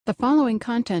The following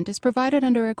content is provided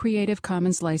under a Creative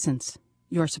Commons license.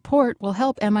 Your support will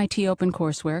help MIT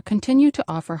OpenCourseware continue to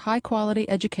offer high-quality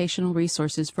educational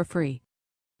resources for free.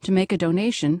 To make a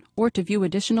donation or to view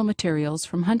additional materials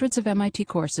from hundreds of MIT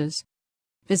courses,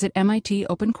 visit MIT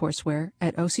OpenCourseware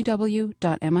at ocw.mit.edu.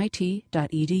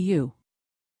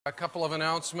 A couple of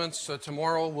announcements.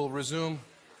 Tomorrow we'll resume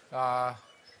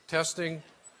testing.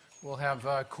 We'll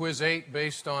have Quiz 8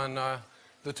 based on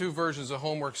the two versions of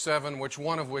Homework 7,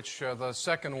 one of which, the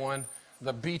second one,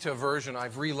 the beta version,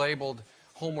 I've relabeled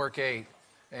Homework 8,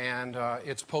 and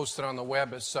it's posted on the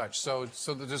web as such. So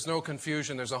that there's no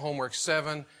confusion. There's a Homework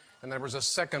 7, and there was a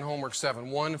second Homework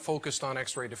 7. One focused on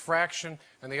X-ray diffraction,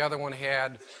 and the other one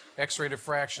had X-ray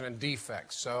diffraction and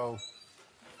defects. So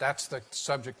that's the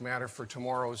subject matter for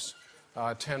tomorrow's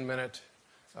 10-minute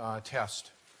test.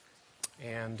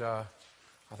 And I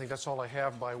think that's all I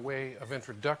have by way of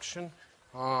introduction.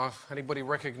 Anybody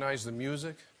recognize the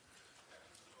music?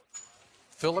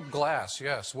 Philip Glass,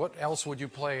 yes. What else would you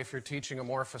play if you're teaching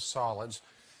amorphous solids?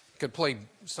 You could play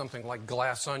something like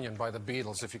Glass Onion by the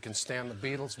Beatles if you can stand the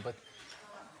Beatles, but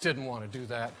didn't want to do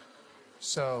that.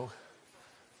 So,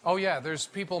 oh yeah, there's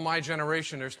people my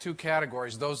generation, there's two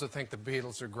categories, those that think the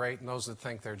Beatles are great and those that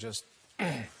think they're just,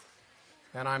 and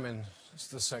I'm in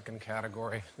the second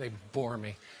category. They bore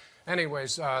me.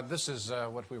 Anyways, this is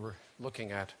what we were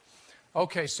looking at.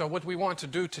 Okay, so what we want to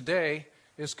do today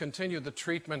is continue the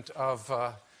treatment of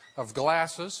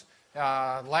glasses.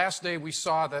 Last day we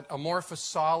saw that amorphous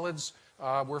solids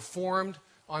were formed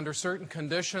under certain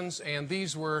conditions, and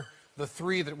these were the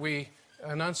three that we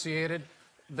enunciated,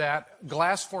 that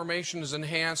glass formation is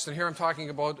enhanced, and here I'm talking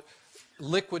about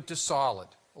liquid to solid.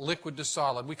 Liquid to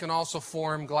solid. We can also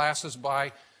form glasses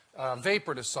by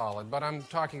vapor to solid, but I'm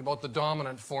talking about the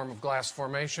dominant form of glass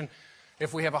formation.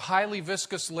 If we have a highly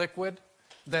viscous liquid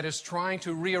that is trying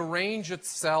to rearrange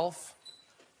itself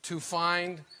to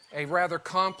find a rather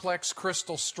complex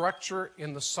crystal structure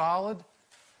in the solid,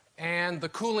 and the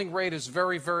cooling rate is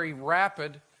very, very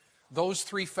rapid, those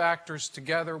three factors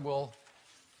together will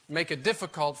make it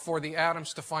difficult for the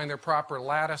atoms to find their proper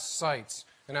lattice sites.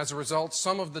 And as a result,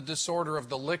 some of the disorder of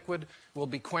the liquid will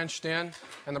be quenched in,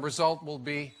 and the result will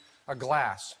be a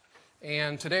glass.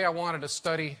 And today I wanted to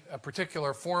study a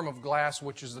particular form of glass,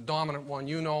 which is the dominant one.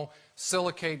 You know,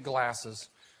 silicate glasses.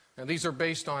 And these are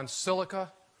based on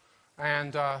silica,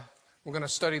 and we're going to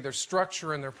study their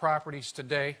structure and their properties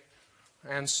today.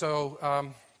 And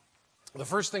so the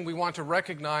first thing we want to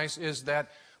recognize is that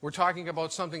we're talking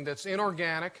about something that's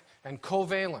inorganic and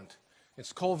covalent.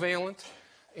 It's covalent.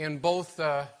 In both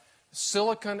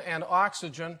silicon and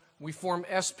oxygen, we form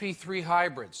sp3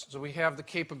 hybrids. So we have the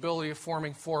capability of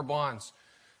forming 4 bonds.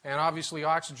 And obviously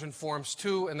oxygen forms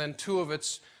 2, and then 2 of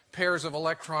its pairs of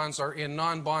electrons are in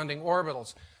non-bonding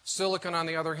orbitals. Silicon, on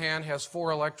the other hand, has 4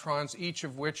 electrons, each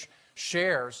of which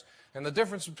shares. And the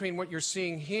difference between what you're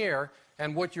seeing here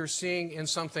and what you're seeing in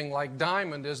something like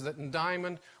diamond is that in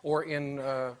diamond, or in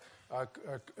a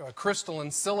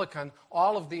crystalline silicon,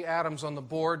 all of the atoms on the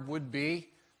board would be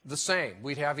the same.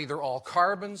 We'd have either all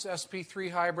carbons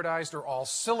sp3 hybridized or all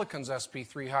silicons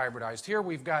sp3 hybridized. Here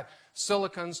we've got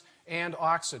silicons and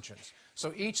oxygens.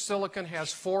 So each silicon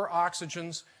has 4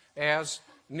 oxygens as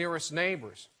nearest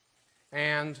neighbors.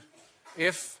 And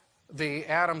if the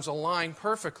atoms align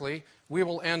perfectly, we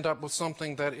will end up with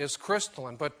something that is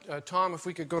crystalline. But Tom, if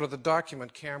we could go to the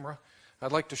document camera,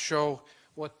 I'd like to show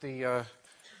what the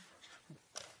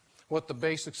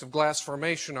basics of glass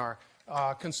formation are.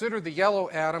 Consider the yellow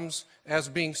atoms as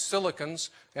being silicons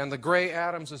and the gray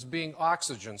atoms as being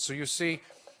oxygens. So you see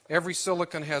every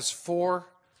silicon has 4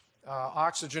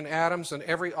 oxygen atoms, and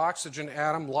every oxygen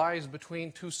atom lies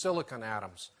between 2 silicon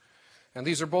atoms. And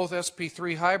these are both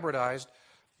sp3 hybridized,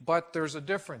 but there's a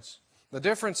difference. The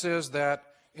difference is that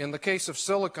in the case of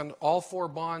silicon, all 4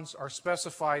 bonds are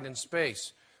specified in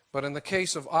space. But in the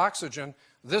case of oxygen,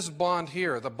 this bond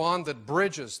here, the bond that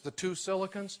bridges the 2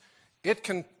 silicons, it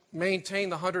can maintain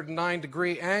the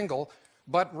 109-degree angle,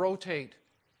 but rotate,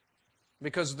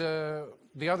 because the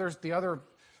other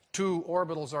 2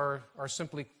 orbitals are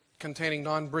simply containing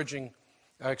non-bonding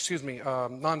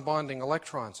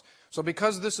electrons. So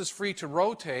because this is free to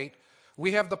rotate,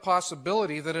 we have the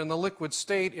possibility that in the liquid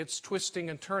state it's twisting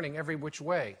and turning every which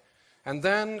way. And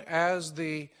then as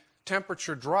the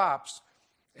temperature drops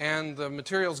and the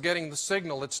material's getting the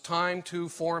signal, it's time to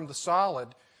form the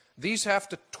solid, these have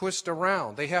to twist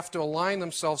around. They have to align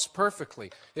themselves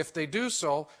perfectly. If they do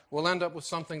so, we'll end up with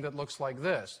something that looks like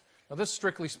this. Now this,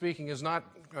 strictly speaking, is not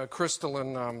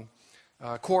crystalline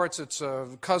quartz. It's a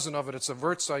cousin of it. It's a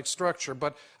wurtzite structure.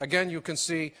 But again, you can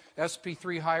see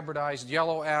sp3 hybridized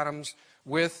yellow atoms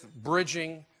with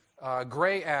bridging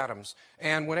gray atoms.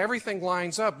 And when everything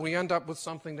lines up, we end up with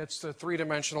something that's a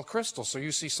three-dimensional crystal. So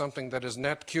you see something that is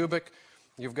net cubic.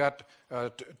 You've got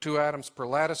 2 atoms per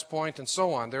lattice point, and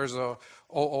so on. There's a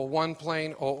 001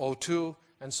 plane, 002,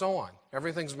 and so on.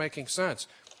 Everything's making sense.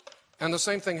 And the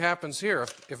same thing happens here.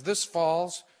 If this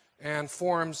falls and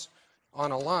forms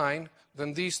on a line,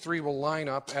 then these three will line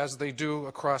up as they do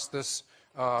across this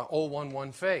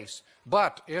 011 face.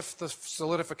 But if the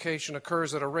solidification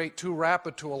occurs at a rate too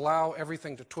rapid to allow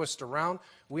everything to twist around,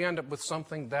 we end up with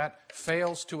something that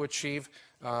fails to achieve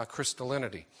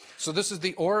crystallinity. So this is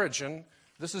the origin.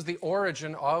 This is the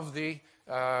origin of the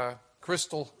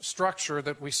crystal structure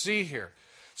that we see here.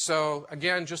 So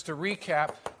again, just to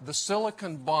recap, the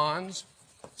silicon bonds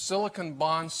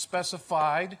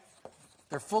specified,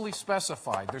 they're fully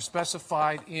specified. They're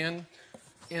specified in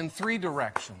 3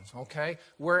 directions, okay?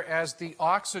 Whereas the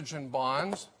oxygen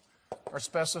bonds are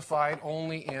specified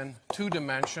only in 2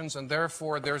 dimensions, and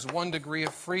therefore there's 1 degree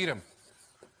of freedom.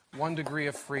 1 degree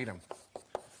of freedom.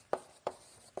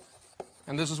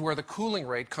 And this is where the cooling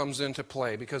rate comes into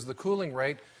play, because the cooling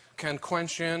rate can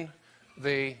quench in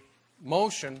the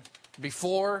motion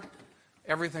before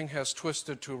everything has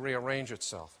twisted to rearrange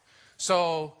itself.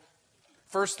 So,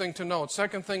 first thing to note.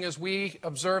 Second thing is we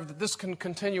observe that this can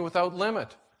continue without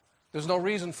limit. There's no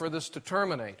reason for this to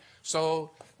terminate.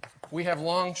 So we have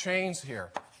long chains here.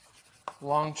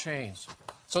 Long chains.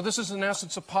 So this is in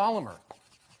essence a polymer.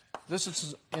 This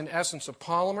is in essence a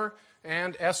polymer,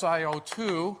 and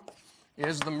SiO2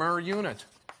 is the Mur unit.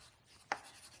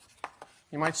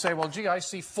 You might say, well, gee, I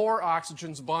see 4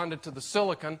 oxygens bonded to the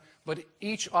silicon, but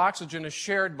each oxygen is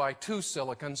shared by 2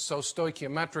 silicons, so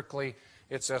stoichiometrically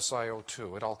it's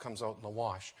SiO2. It all comes out in the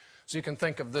wash. So you can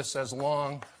think of this as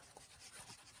long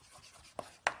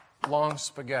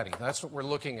spaghetti. That's what we're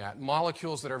looking at.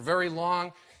 Molecules that are very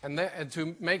long, and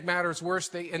to make matters worse,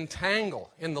 they entangle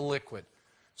in the liquid.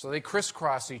 So they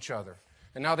crisscross each other.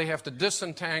 And now they have to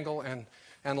disentangle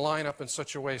and line up in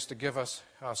such a way as to give us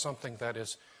something that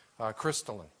is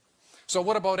crystalline. So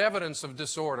what about evidence of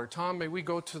disorder? Tom, may we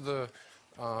go to the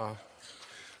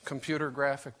computer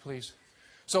graphic, please?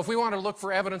 So if we want to look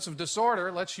for evidence of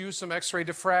disorder, let's use some X-ray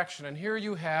diffraction. And here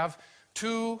you have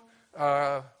 2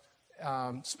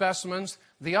 specimens.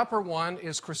 The upper one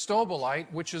is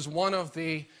cristobalite, which is one of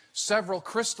the several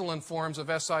crystalline forms of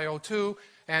SiO2.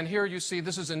 And here you see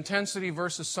this is intensity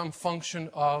versus some function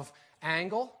of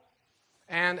angle.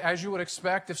 And as you would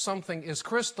expect, if something is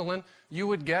crystalline, you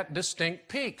would get distinct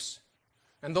peaks.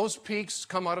 And those peaks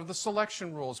come out of the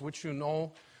selection rules, which you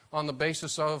know on the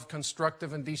basis of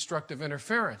constructive and destructive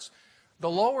interference. The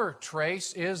lower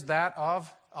trace is that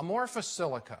of amorphous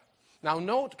silica. Now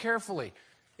note carefully,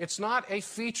 it's not a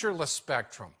featureless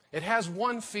spectrum. It has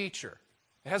one feature.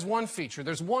 It has one feature.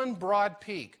 There's one broad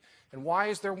peak. And why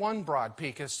is there one broad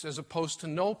peak as opposed to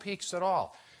no peaks at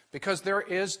all? Because there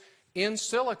is, in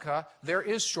silica, there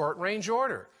is short-range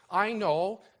order. I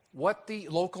know what the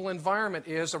local environment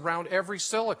is around every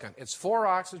silicon. It's 4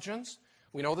 oxygens.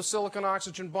 We know the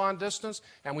silicon-oxygen bond distance,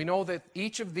 and we know that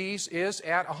each of these is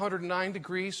at 109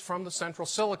 degrees from the central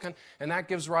silicon, and that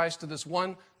gives rise to this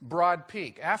one broad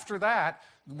peak. After that,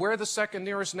 where the second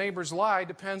nearest neighbors lie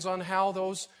depends on how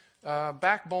those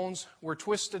backbones were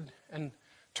twisted and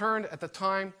turned at the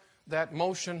time that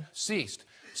motion ceased.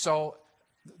 So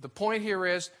the point here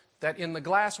is that in the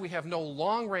glass we have no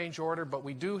long-range order, but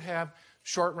we do have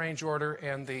short-range order,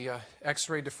 and the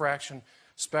X-ray diffraction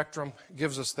spectrum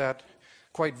gives us that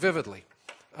quite vividly.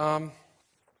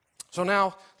 So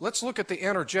now let's look at the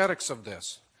energetics of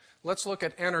this. Let's look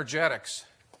at energetics.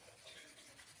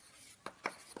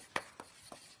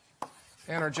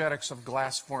 Energetics of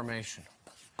glass formation.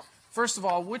 First of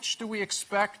all, which do we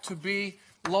expect to be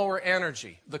lower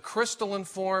energy? The crystalline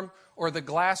form or the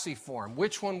glassy form?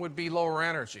 Which one would be lower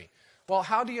energy? Well,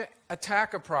 how do you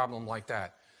attack a problem like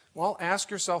that? Well, ask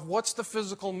yourself, what's the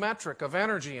physical metric of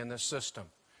energy in this system?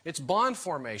 It's bond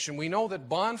formation. We know that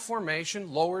bond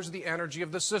formation lowers the energy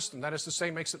of the system. That is to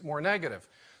say, makes it more negative.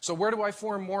 So where do I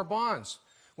form more bonds?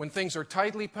 When things are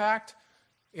tightly packed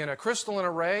in a crystalline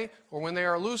array, or when they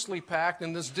are loosely packed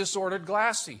in this disordered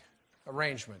glassy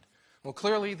arrangement? Well,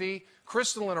 clearly the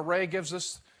crystalline array gives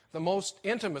us the most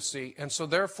intimacy, and so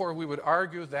therefore we would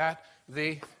argue that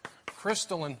the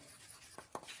crystalline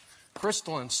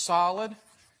solid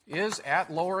is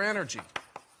at lower energy.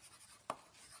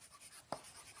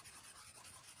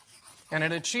 And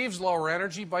it achieves lower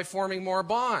energy by forming more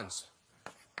bonds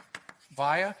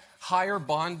via higher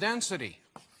bond density.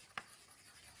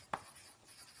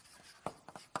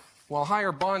 Well,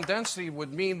 higher bond density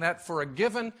would mean that for a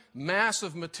given mass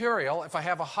of material, if I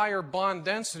have a higher bond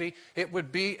density, it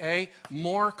would be a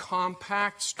more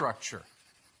compact structure.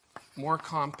 More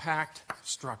compact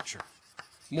structure.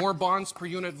 More bonds per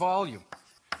unit volume.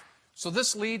 So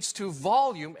this leads to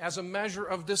volume as a measure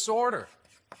of disorder.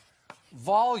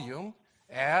 Volume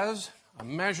as a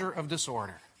measure of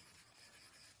disorder.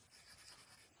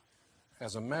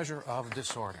 As a measure of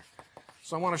disorder.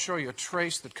 So I want to show you a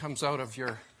trace that comes out of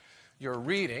your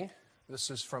reading. This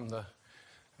is from the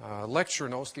lecture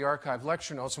notes, the archived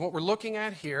lecture notes. And what we're looking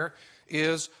at here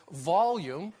is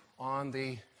volume on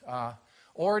the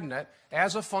ordinate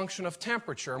as a function of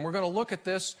temperature. And we're going to look at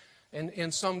this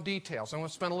in some details. I'm going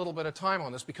to spend a little bit of time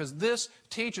on this because this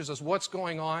teaches us what's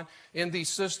going on in these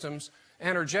systems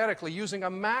energetically using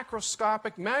a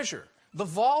macroscopic measure, the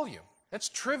volume. It's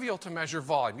trivial to measure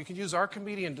volume. You can use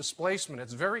Archimedean displacement.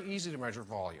 It's very easy to measure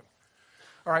volume.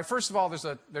 All right, first of all,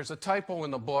 there's a typo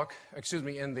in the book, excuse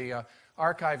me, in the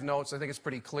archive notes. I think it's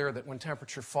pretty clear that when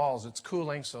temperature falls, it's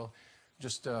cooling, so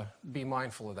just be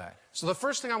mindful of that. So the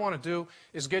first thing I want to do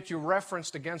is get you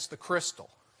referenced against the crystal.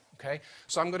 Okay,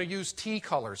 so I'm going to use T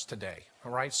colors today.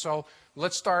 All right, so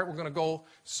let's start. We're going to go,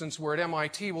 since we're at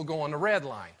MIT, we'll go on the red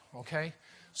line. Okay,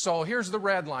 so here's the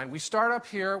red line. We start up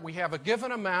here. We have a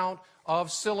given amount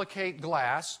of silicate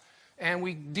glass, and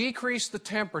we decrease the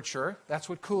temperature. That's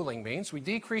what cooling means. We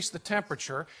decrease the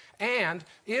temperature, and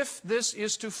if this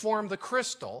is to form the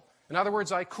crystal, in other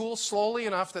words, I cool slowly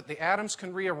enough that the atoms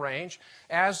can rearrange,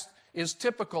 as is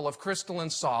typical of crystalline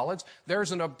solids,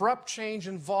 there's an abrupt change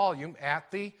in volume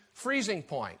at the freezing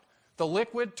point. The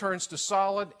liquid turns to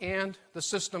solid and the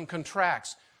system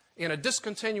contracts in a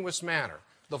discontinuous manner.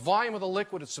 The volume of the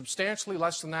liquid is substantially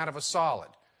less than that of a solid.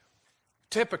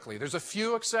 Typically, there's a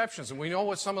few exceptions, and we know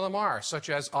what some of them are, such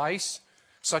as ice,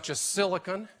 such as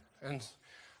silicon, and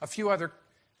a few other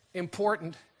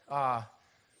important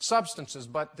substances,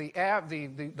 but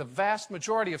the vast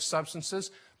majority of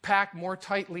substances pack more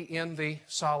tightly in the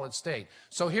solid state.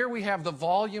 So here we have the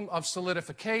volume of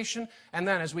solidification, and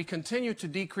then as we continue to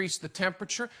decrease the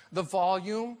temperature, the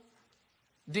volume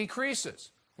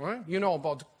decreases. Right? You know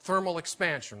about thermal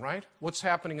expansion, right? What's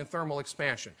happening in thermal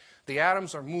expansion? The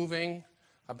atoms are moving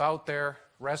about their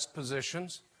rest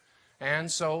positions,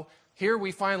 and so here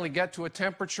we finally get to a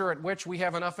temperature at which we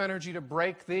have enough energy to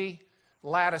break the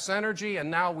lattice energy,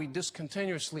 and now we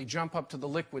discontinuously jump up to the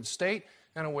liquid state,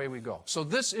 and away we go. So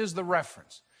this is the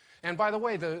reference. And by the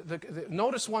way,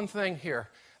 notice one thing here,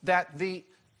 that the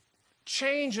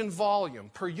change in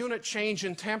volume per unit change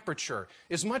in temperature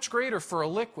is much greater for a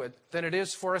liquid than it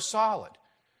is for a solid.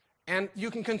 And you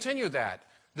can continue that.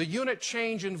 The unit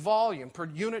change in volume per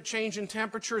unit change in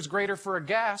temperature is greater for a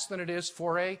gas than it is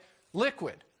for a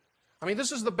liquid. I mean,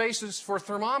 this is the basis for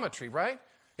thermometry, right?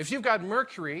 If you've got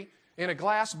mercury in a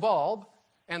glass bulb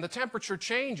and the temperature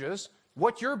changes,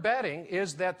 what you're betting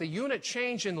is that the unit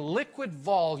change in liquid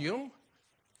volume,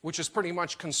 which is pretty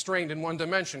much constrained in one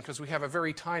dimension because we have a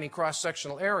very tiny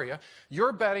cross-sectional area,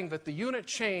 you're betting that the unit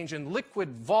change in liquid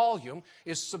volume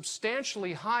is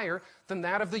substantially higher than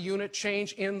that of the unit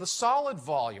change in the solid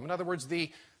volume. In other words,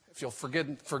 if you'll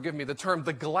forgive me the term,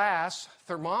 the glass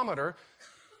thermometer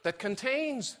that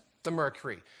contains the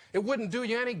mercury. It wouldn't do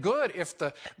you any good if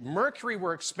the mercury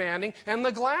were expanding and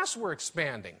the glass were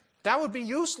expanding. That would be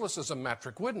useless as a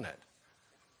metric, wouldn't it?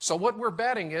 So what we're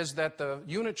betting is that the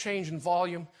unit change in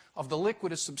volume of the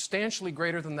liquid is substantially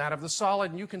greater than that of the solid,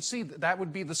 and you can see that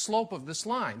would be the slope of this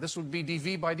line. This would be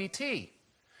dV by dt.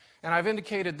 And I've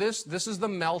indicated this is the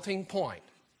melting point.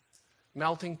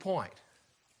 Melting point.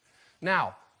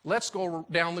 Now, let's go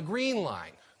down the green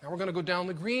line. Now we're going to go down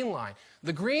the green line.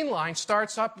 The green line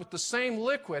starts up with the same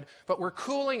liquid, but we're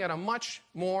cooling at a much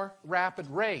more rapid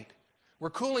rate. We're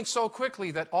cooling so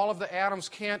quickly that all of the atoms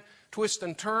can't twist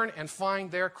and turn and find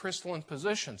their crystalline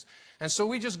positions. And so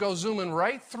we just go zooming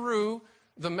right through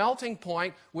the melting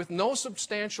point with no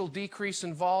substantial decrease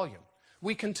in volume.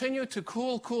 We continue to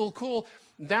cool, cool, cool.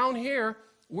 Down here,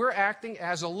 we're acting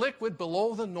as a liquid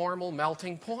below the normal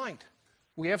melting point.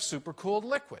 We have supercooled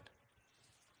liquid.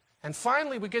 And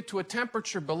finally, we get to a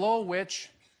temperature below which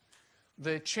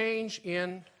the change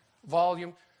in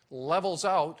volume levels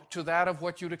out to that of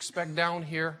what you'd expect down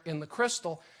here in the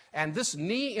crystal. And this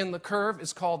knee in the curve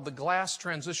is called the glass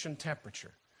transition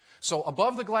temperature. So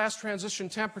above the glass transition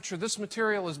temperature, this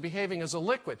material is behaving as a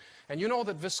liquid. And you know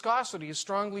that viscosity is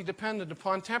strongly dependent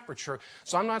upon temperature.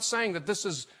 So I'm not saying that this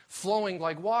is flowing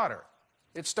like water.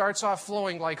 It starts off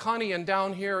flowing like honey, and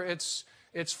down here it's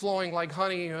flowing like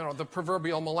honey, you know, the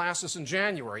proverbial molasses in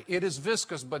January. It is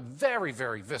viscous, but very,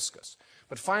 very viscous.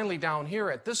 But finally down here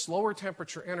at this lower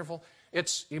temperature interval,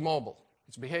 it's immobile.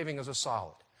 It's behaving as a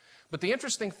solid. But the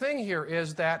interesting thing here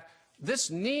is that this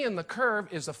knee in the curve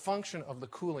is a function of the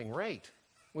cooling rate.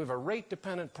 We have a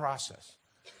rate-dependent process.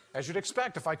 As you'd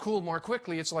expect, if I cool more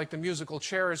quickly, it's like the musical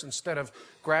chairs. Instead of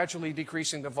gradually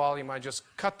decreasing the volume, I just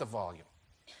cut the volume.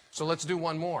 So let's do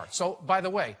one more. So, by the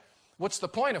way, what's the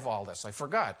point of all this? I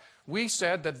forgot. We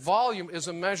said that volume is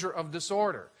a measure of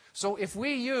disorder. So if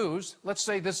we use, let's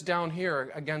say this down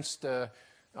here against the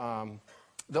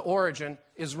origin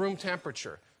is room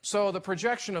temperature. So the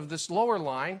projection of this lower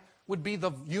line would be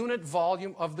the unit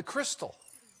volume of the crystal.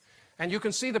 And you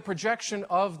can see the projection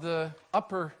of the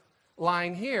upper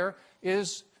line here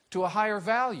is to a higher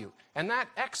value. And that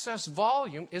excess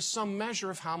volume is some measure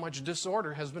of how much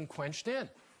disorder has been quenched in.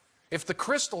 If the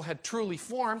crystal had truly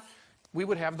formed, we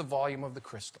would have the volume of the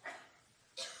crystal.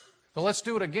 So let's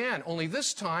do it again, only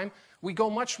this time we go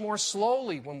much more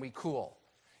slowly when we cool.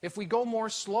 If we go more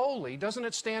slowly, doesn't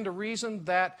it stand to reason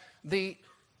that the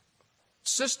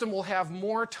system will have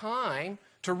more time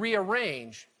to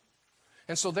rearrange?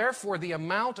 And so therefore the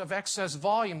amount of excess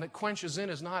volume that quenches in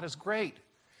is not as great.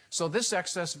 So this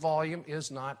excess volume is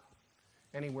not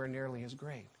anywhere nearly as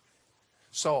great.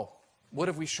 So what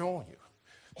have we shown you?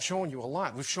 We've shown you a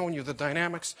lot. We've shown you the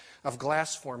dynamics of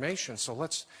glass formation. So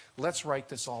let's write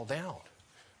this all down.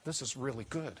 This is really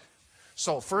good.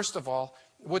 So first of all,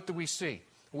 what do we see?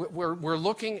 We're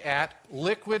looking at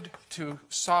liquid to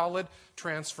solid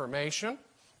transformation.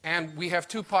 And we have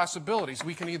two possibilities.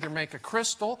 We can either make a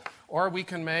crystal or we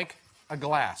can make a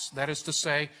glass. That is to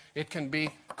say, it can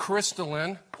be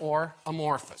crystalline or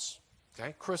amorphous.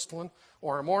 Okay? Crystalline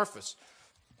or amorphous.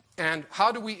 And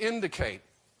how do we indicate?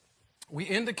 We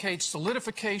indicate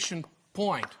solidification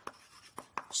point.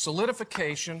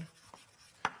 Solidification.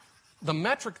 The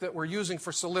metric that we're using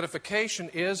for solidification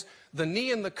is the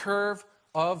knee in the curve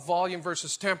of volume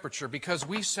versus temperature, because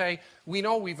we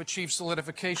know we've achieved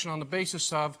solidification on the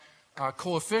basis of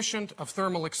coefficient of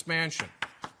thermal expansion.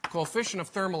 Coefficient of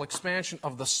thermal expansion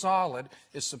of the solid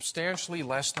is substantially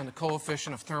less than the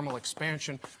coefficient of thermal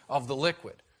expansion of the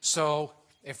liquid. So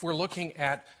if we're looking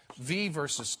at V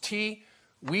versus T,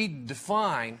 we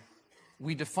define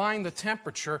the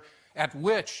temperature at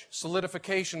which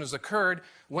solidification has occurred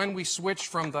when we switch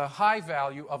from the high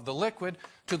value of the liquid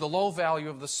to the low value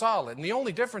of the solid. And the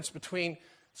only difference between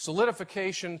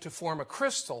solidification to form a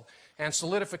crystal and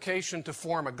solidification to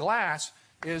form a glass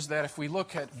is that if we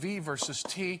look at V versus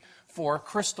T for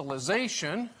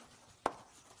crystallization,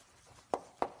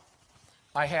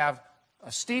 I have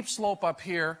a steep slope up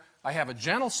here, I have a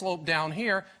gentle slope down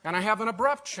here, and I have an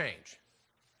abrupt change.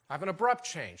 I have an abrupt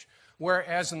change.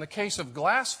 Whereas in the case of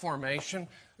glass formation,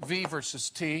 V versus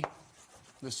T,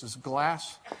 this is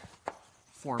glass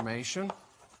formation.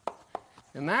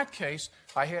 In that case,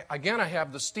 again, I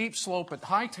have the steep slope at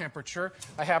high temperature,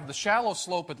 I have the shallow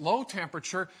slope at low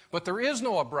temperature, but there is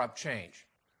no abrupt change.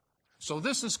 So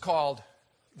this is called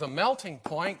the melting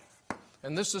point,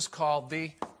 and this is called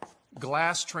the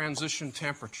glass transition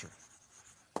temperature.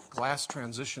 Glass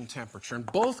transition temperature. In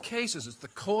both cases, it's the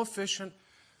coefficient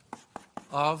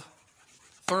of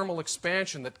thermal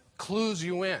expansion that clues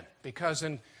you in, because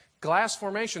in glass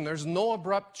formation there's no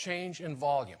abrupt change in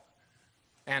volume.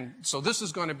 And so this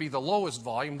is going to be the lowest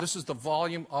volume. This is the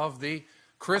volume of the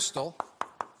crystal.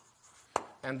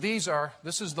 And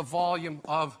this is the volume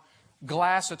of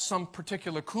glass at some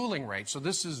particular cooling rate. So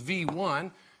this is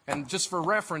V1, and just for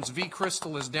reference, V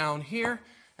crystal is down here,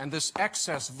 and this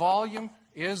excess volume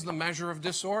is the measure of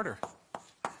disorder.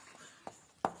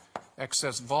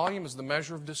 Excess volume is the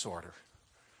measure of disorder.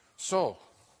 So,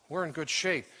 we're in good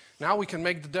shape. Now we can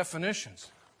make the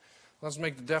definitions. Let's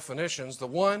make the definitions.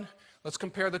 Let's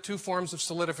compare the two forms of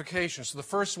solidification. So the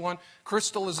first one,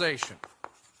 crystallization.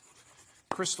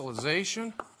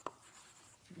 Crystallization.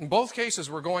 In both cases,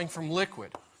 we're going from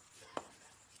liquid.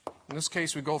 In this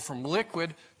case, we go from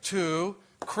liquid to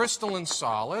crystalline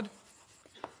solid.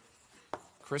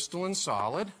 Crystalline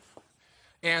solid.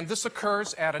 And this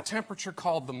occurs at a temperature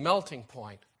called the melting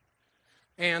point.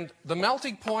 And the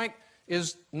melting point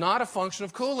is not a function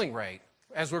of cooling rate.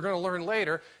 As we're going to learn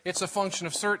later, it's a function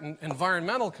of certain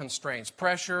environmental constraints,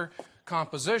 pressure,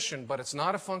 composition, but it's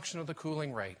not a function of the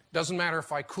cooling rate. It doesn't matter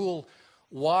if I cool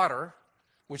water,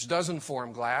 which doesn't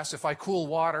form glass, if I cool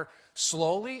water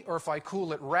slowly or if I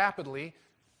cool it rapidly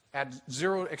at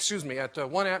 1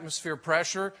 atmosphere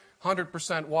pressure,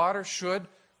 100% water should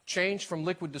change from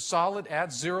liquid to solid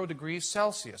at 0 degrees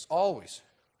Celsius, always.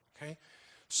 Okay?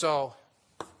 So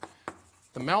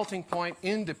the melting point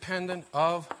independent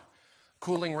of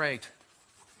cooling rate.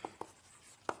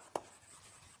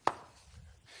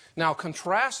 Now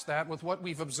contrast that with what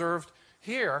we've observed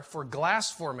here for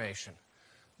glass formation.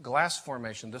 glass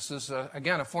formation. This is,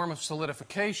 again, a form of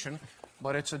solidification,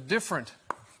 but it's a different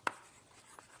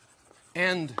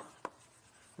end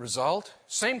result.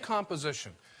 Same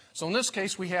composition. So in this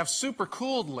case, we have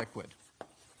supercooled liquid.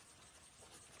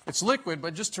 It's liquid,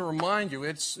 but just to remind you,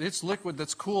 it's liquid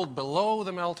that's cooled below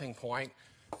the melting point,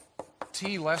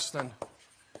 T less than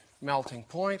melting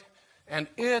point, and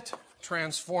it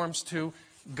transforms to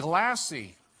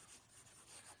glassy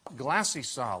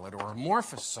solid or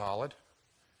amorphous solid,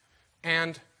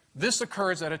 and this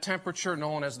occurs at a temperature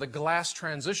known as the glass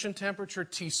transition temperature,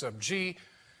 T sub G,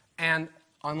 and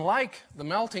unlike the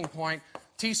melting point,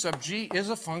 T sub G is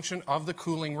a function of the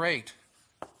cooling rate.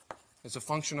 It's a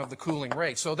function of the cooling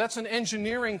rate. So that's an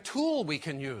engineering tool we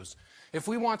can use. If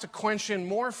we want to quench in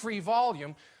more free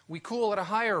volume, we cool at a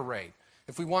higher rate.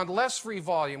 If we want less free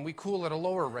volume, we cool at a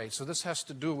lower rate. So this has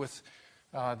to do with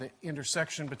the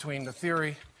intersection between the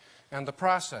theory and the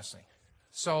processing.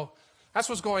 So that's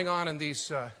what's going on in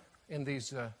these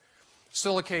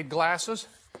silicate glasses.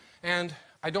 And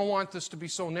I don't want this to be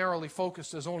so narrowly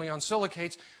focused as only on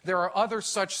silicates. There are other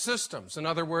such systems. In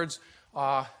other words,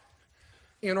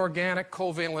 inorganic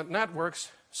covalent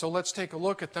networks. So let's take a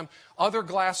look at them. Other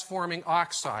glass-forming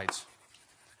oxides.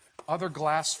 Other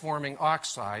glass-forming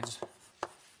oxides.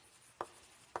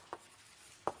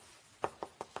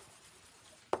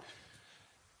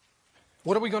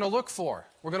 What are we going to look for?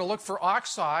 We're going to look for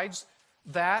oxides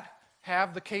that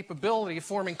have the capability of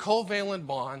forming covalent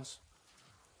bonds.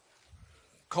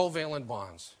 Covalent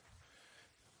bonds.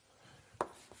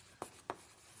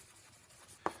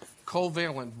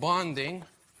 Covalent bonding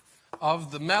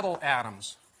of the metal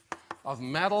atoms, of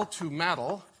metal to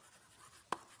metal,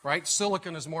 right?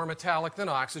 Silicon is more metallic than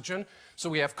oxygen, so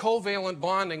we have covalent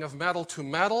bonding of metal to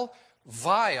metal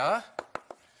via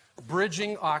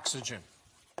bridging oxygen.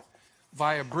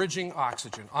 Via bridging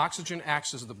oxygen. Oxygen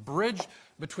acts as the bridge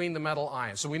between the metal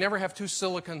ions. So we never have two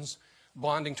silicons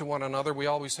bonding to one another. We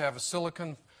always have a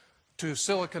silicon to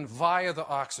silicon via the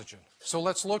oxygen. So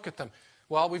let's look at them.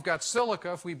 Well, we've got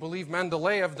silica. If we believe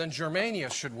Mendeleev, then germania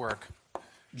should work.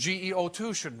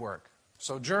 GeO2 should work.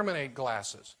 So germanate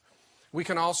glasses. We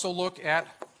can also look at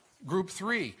group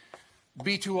 3,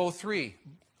 B2O3.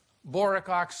 Boric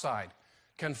oxide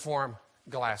can form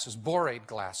glasses, borate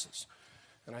glasses.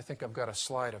 And I think I've got a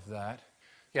slide of that.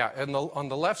 Yeah, and on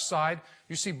the left side,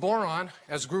 you see boron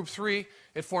as group 3.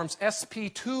 It forms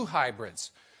sp2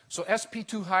 hybrids. So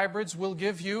sp2 hybrids will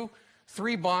give you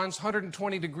 3 bonds,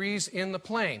 120 degrees in the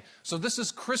plane. So this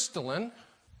is crystalline.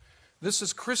 This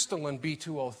is crystalline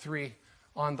B2O3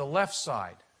 on the left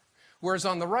side. Whereas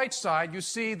on the right side, you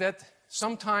see that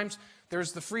sometimes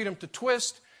there's the freedom to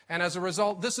twist, and as a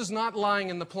result, this is not lying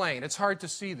in the plane. It's hard to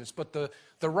see this, but the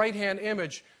right-hand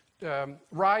image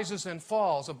rises and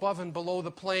falls above and below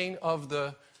the plane of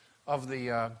the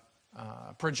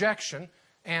projection,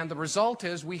 and the result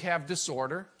is we have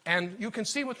disorder. And you can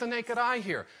see with the naked eye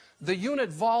here, the unit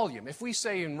volume, if we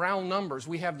say in round numbers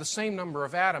we have the same number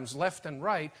of atoms left and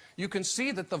right, you can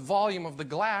see that the volume of the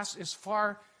glass is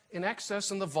far in excess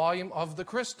in the volume of the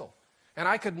crystal. And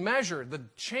I could measure the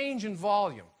change in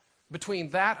volume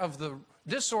between that of the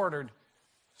disordered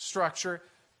structure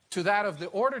to that of the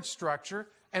ordered structure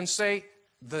and say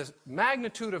the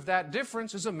magnitude of that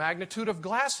difference is a magnitude of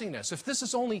glassiness. If this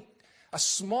is only a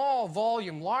small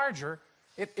volume larger,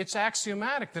 it's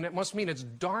axiomatic. Then it must mean it's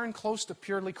darn close to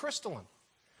purely crystalline.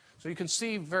 So you can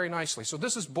see very nicely. So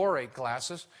this is borate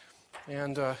glasses,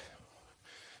 and we'll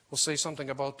say something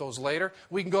about those later.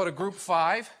 We can go to group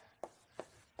 5,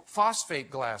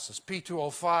 phosphate glasses,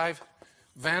 P2O5,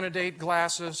 vanadate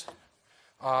glasses,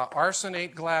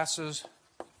 arsenate glasses,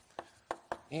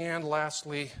 and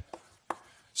lastly,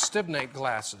 stibnate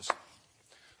glasses.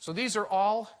 So these are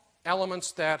all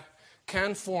elements that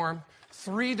can form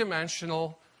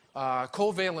three-dimensional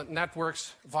covalent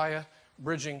networks via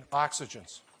bridging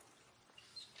oxygens.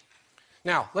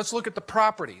 Now, let's look at the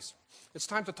properties. It's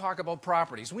time to talk about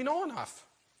properties. We know enough.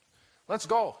 Let's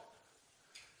go.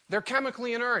 They're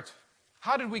chemically inert.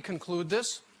 How did we conclude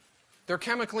this? They're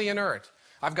chemically inert.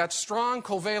 I've got strong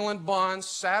covalent bonds,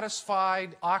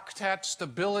 satisfied octet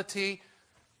stability.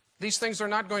 These things are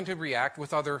not going to react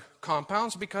with other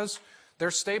compounds because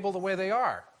they're stable the way they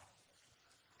are.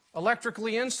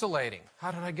 Electrically insulating.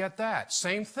 How did I get that?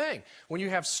 Same thing. When you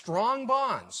have strong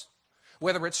bonds,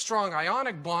 whether it's strong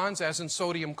ionic bonds as in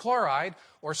sodium chloride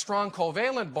or strong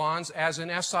covalent bonds as in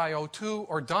SiO2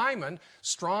 or diamond,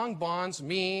 strong bonds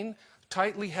mean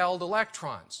tightly held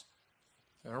electrons.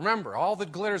 Now remember, all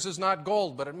that glitters is not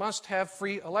gold, but it must have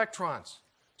free electrons.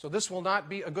 So this will not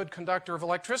be a good conductor of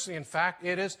electricity. In fact,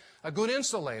 it is a good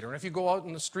insulator. And if you go out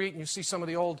in the street and you see some of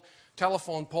the old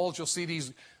telephone poles, you'll see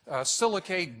these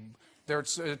silicate, they're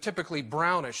typically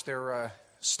brownish. They're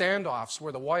standoffs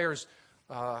where the wires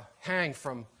hang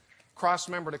from cross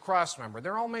member to cross member.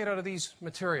 They're all made out of these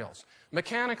materials.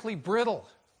 Mechanically brittle,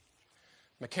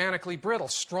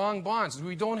 strong bonds.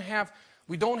 We don't have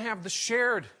the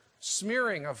shared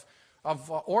smearing of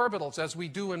orbitals as we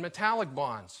do in metallic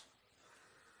bonds.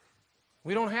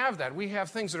 We don't have that. We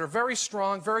have things that are very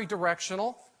strong, very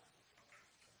directional,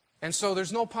 and so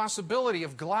there's no possibility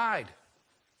of glide.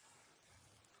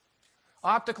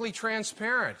 Optically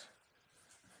transparent.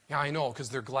 Yeah, I know, because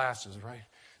they're glasses, right?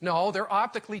 No, they're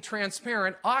optically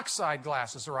transparent. Oxide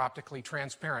glasses are optically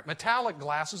transparent. Metallic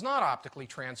glass is not optically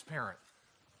transparent.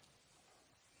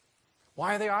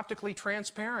 Why are they optically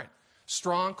transparent?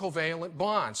 Strong covalent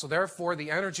bonds. So therefore,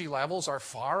 the energy levels are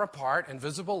far apart, and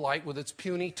visible light with its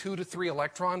puny 2 to 3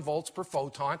 electron volts per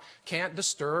photon can't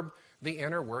disturb the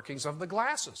inner workings of the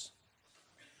glasses.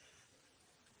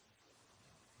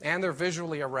 And they're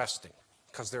visually arresting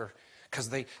because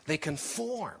they can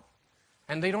form.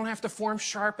 And they don't have to form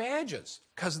sharp edges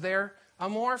because they're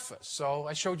amorphous. So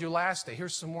I showed you last day.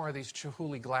 Here's some more of these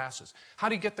Chihuly glasses. How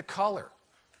do you get the color?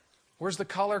 Where's the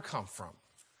color come from?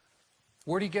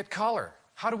 Where do you get color?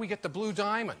 How do we get the blue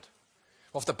diamond?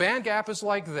 Well, if the band gap is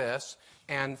like this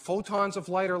and photons of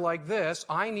light are like this,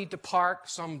 I need to park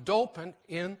some dopant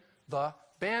in the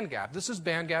band gap. This is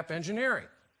band gap engineering.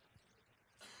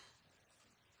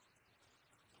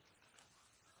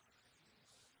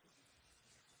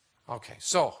 Okay,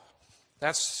 so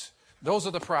those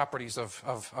are the properties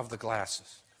of the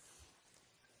glasses.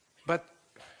 But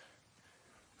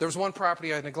there's one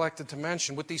property I neglected to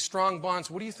mention. With these strong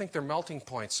bonds, what do you think their melting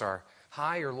points are?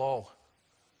 High or low?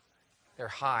 They're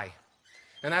high.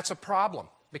 And that's a problem,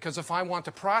 because if I want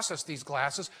to process these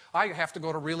glasses, I have to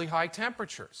go to really high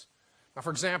temperatures. Now,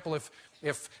 for example,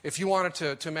 if you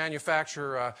wanted to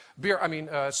manufacture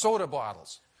soda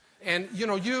bottles, and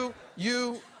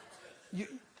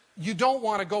you don't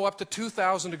want to go up to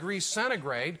 2,000 degrees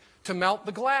centigrade to melt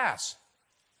the glass.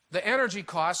 The energy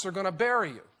costs are going to bury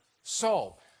you.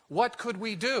 So, what could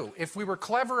we do? If we were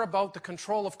clever about the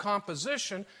control of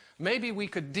composition, maybe we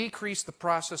could decrease the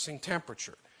processing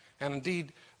temperature. And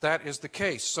indeed, that is the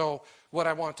case. So, what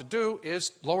I want to do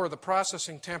is lower the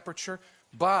processing temperature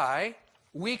by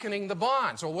weakening the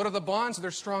bonds. Well, what are the bonds?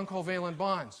 They're strong covalent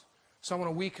bonds. So I'm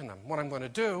going to weaken them. What I'm going to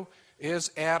do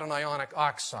is add an ionic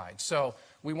oxide. So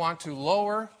we want to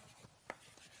lower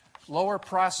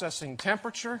processing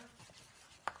temperature,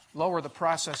 lower the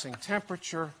processing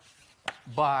temperature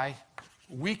by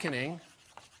weakening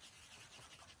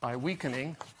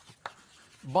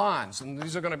bonds. And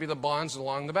these are going to be the bonds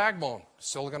along the backbone,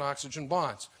 silicon-oxygen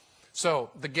bonds.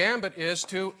 So the gambit is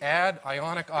to add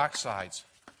ionic oxides.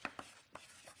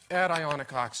 Add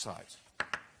ionic oxides.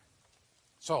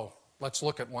 So let's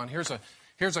look at one. Here's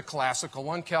a classical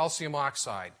one, calcium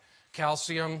oxide.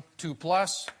 Calcium 2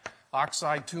 plus,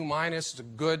 oxide 2 minus is a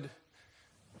good.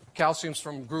 Calcium's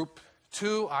from group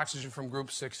 2, oxygen from group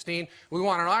 16. We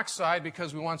want an oxide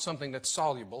because we want something that's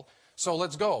soluble. So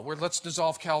let's go. Let's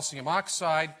dissolve calcium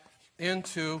oxide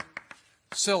into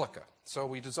silica. So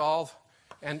we dissolve,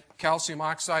 and calcium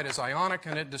oxide is ionic,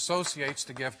 and it dissociates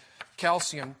to give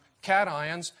calcium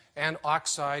cations and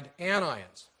oxide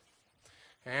anions.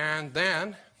 And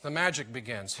then the magic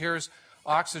begins. Here's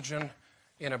oxygen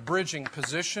in a bridging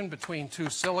position between two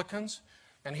silicons.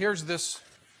 And here's this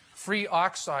free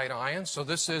oxide ion. So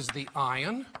this is the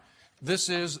ion. This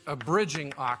is a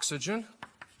bridging oxygen.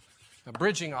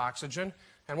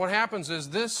 And what happens is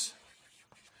this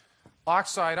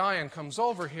oxide ion comes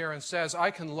over here and says, I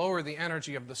can lower the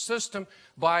energy of the system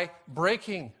by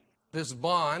breaking this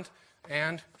bond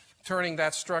and turning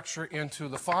that structure into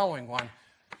the following one.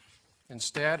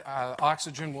 Instead,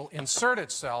 oxygen will insert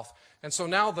itself. And so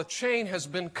now the chain has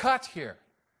been cut here.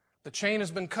 The chain has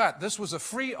been cut. This was a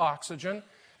free oxygen,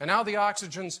 and now the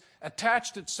oxygen's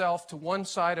attached itself to one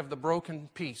side of the broken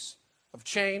piece of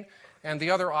chain, and the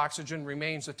other oxygen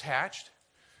remains attached.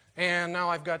 And now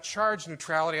I've got charge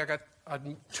neutrality. I've got a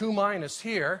 2 minus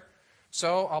here,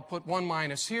 so I'll put 1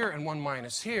 minus here and 1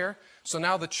 minus here. So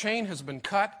now the chain has been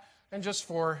cut, and just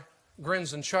for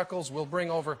grins and chuckles, we'll bring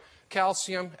over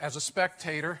calcium as a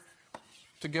spectator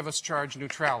to give us charge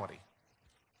neutrality.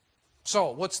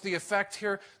 So what's the effect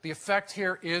here? The effect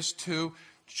here is to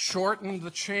shorten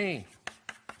the chain.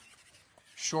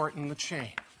 Shorten the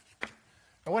chain.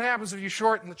 And what happens if you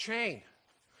shorten the chain?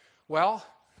 Well,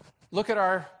 look at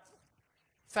our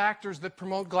factors that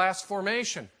promote glass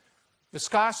formation.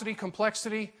 Viscosity,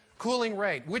 complexity, cooling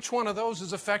rate. Which one of those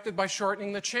is affected by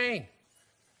shortening the chain?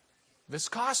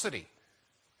 Viscosity.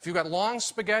 If you've got long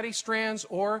spaghetti strands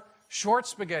or short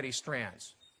spaghetti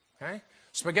strands, Okay?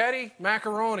 Spaghetti,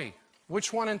 macaroni.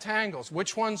 Which one entangles?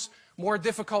 Which one's more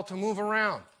difficult to move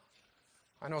around?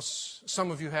 I know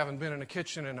some of you haven't been in a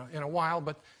kitchen in a while,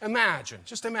 but imagine,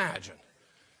 just imagine.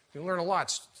 You learn a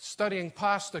lot. Studying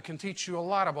pasta can teach you a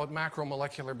lot about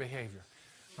macromolecular behavior.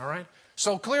 All right?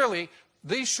 So clearly,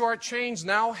 these short chains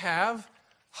now have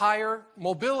higher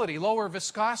mobility, lower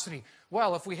viscosity.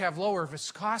 Well, if we have lower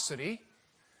viscosity,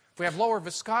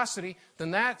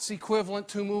 then that's equivalent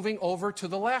to moving over to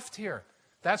the left here.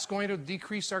 That's going to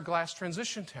decrease our glass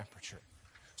transition temperature.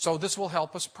 So this will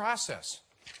help us process.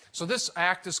 So this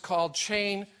act is called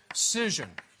chain scission.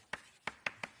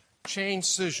 Chain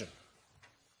scission.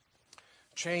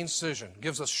 Chain scission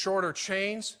gives us shorter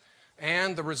chains,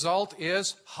 and the result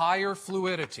is higher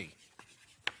fluidity.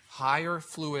 Higher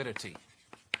fluidity.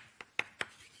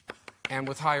 And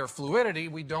with higher fluidity,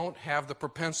 we don't have the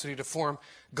propensity to form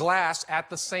glass at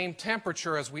the same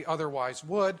temperature as we otherwise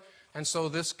would, and so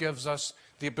this gives us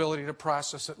the ability to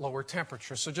process at lower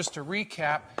temperatures. So just to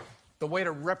recap, the way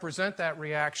to represent that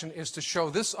reaction is to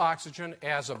show this oxygen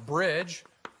as a bridge.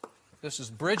 This is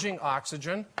bridging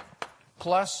oxygen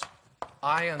plus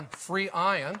free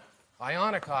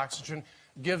ionic oxygen,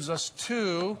 gives us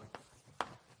two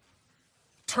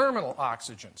terminal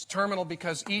oxygens. Terminal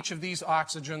because each of these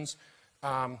oxygens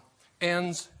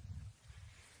ends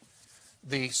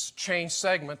the chain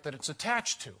segment that it's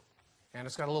attached to. And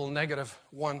it's got a little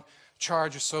 -1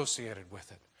 charge associated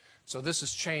with it. So this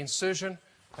is chain scission,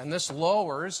 and this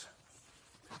lowers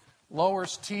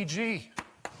Tg.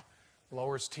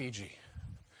 Lowers Tg.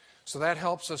 So that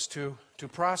helps us to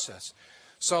process.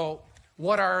 So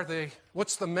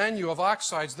what's the menu of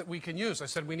oxides that we can use? I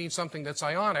said we need something that's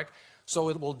ionic, so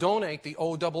it will donate the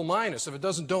O double minus. If it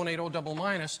doesn't donate O double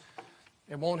minus,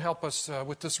 it won't help us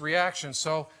with this reaction.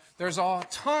 So there's a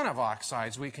ton of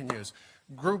oxides we can use.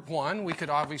 Group 1, we could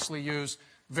obviously use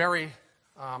very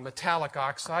metallic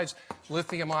oxides,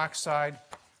 lithium oxide,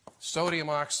 sodium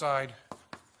oxide,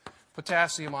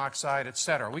 potassium oxide,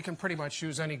 etc. We can pretty much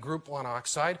use any group 1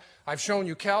 oxide. I've shown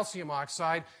you calcium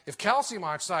oxide. If calcium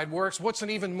oxide works, what's an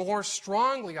even more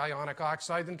strongly ionic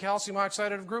oxide than calcium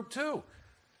oxide of group 2?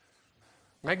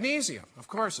 Magnesium. Of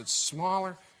course, it's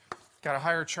smaller, got a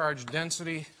higher charge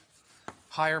density,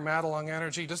 higher Madelung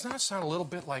energy. Doesn't that sound a little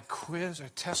bit like quiz or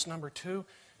test number 2?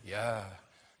 Yeah.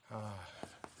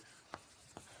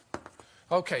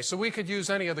 Okay, so we could use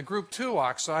any of the group 2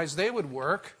 oxides. They would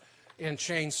work in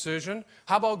chain scission.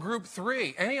 How about group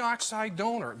 3? Any oxide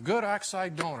donor, good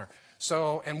oxide donor.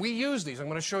 So, and we use these. I'm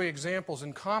going to show you examples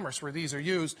in commerce where these are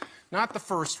used. Not the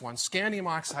first one. Scandium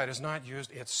oxide is not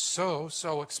used. It's so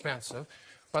expensive.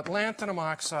 But lanthanum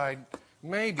oxide,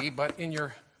 maybe, but in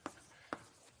your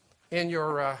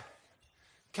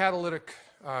catalytic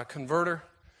converter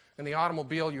in the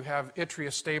automobile, you have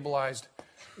yttria-stabilized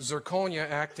zirconia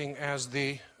acting as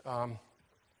the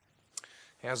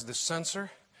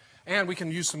sensor. And we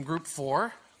can use some group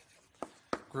 4.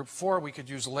 Group 4, we could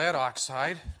use lead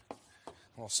oxide.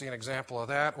 We'll see an example of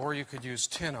that. Or you could use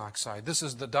tin oxide. This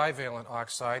is the divalent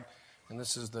oxide, and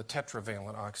this is the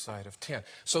tetravalent oxide of tin.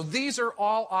 So these are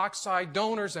all oxide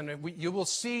donors, and you will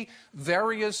see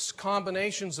various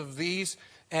combinations of these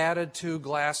added to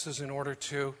glasses in order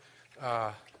to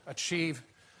achieve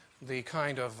the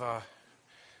kind of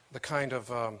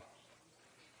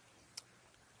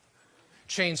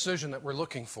chain scission that we're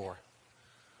looking for.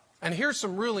 And here's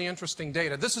some really interesting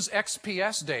data. This is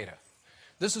XPS data.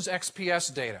 This is XPS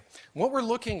data. What we're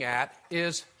looking at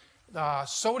is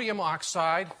sodium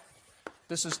oxide.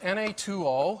 This is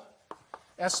Na2O,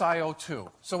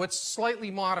 SiO2. So it's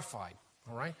slightly modified.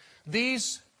 All right.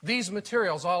 These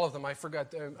materials, all of them, I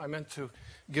forgot. I meant to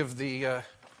give the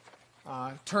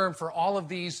term for all of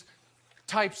these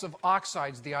types of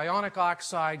oxides, the ionic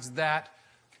oxides that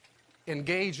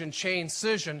engage in chain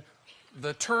scission.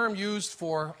 The term used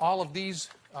for all of these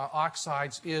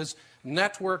oxides is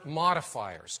network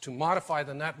modifiers, to modify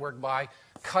the network by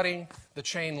cutting the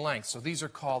chain length. So these are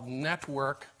called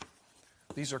network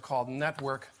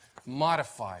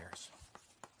modifiers.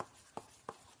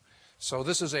 So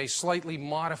this is a slightly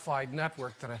modified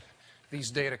network that these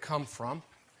data come from.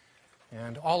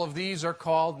 And all of these are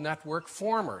called network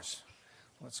formers.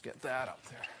 Let's get that up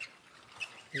there.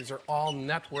 These are all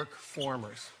network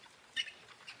formers.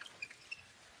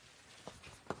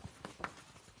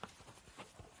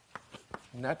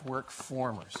 Network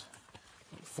formers.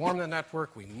 We form the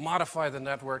network, we modify the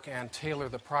network, and tailor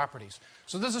the properties.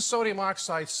 So this is sodium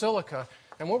oxide silica,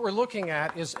 and what we're looking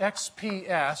at is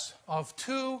XPS of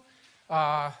two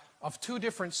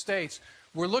different states.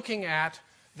 We're looking at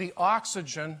the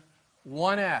oxygen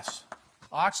 1s.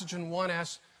 Oxygen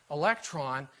 1s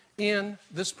electron in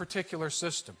this particular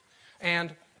system.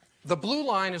 And the blue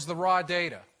line is the raw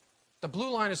data. The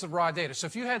blue line is the raw data. So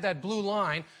if you had that blue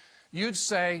line, you'd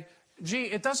say, gee,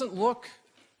 it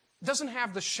doesn't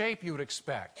have the shape you would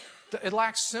expect. It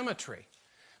lacks symmetry.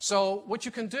 So what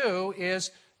you can do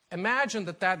is imagine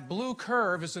that that blue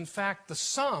curve is in fact the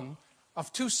sum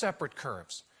of two separate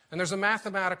curves. And there's a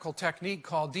mathematical technique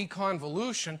called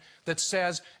deconvolution that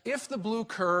says if the blue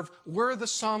curve were the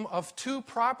sum of two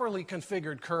properly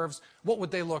configured curves, what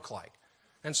would they look like?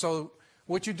 And so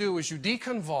what you do is you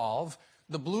deconvolve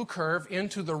the blue curve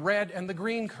into the red and the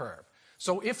green curve.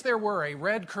 So if there were a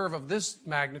red curve of this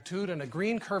magnitude and a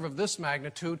green curve of this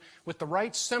magnitude, with the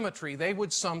right symmetry, they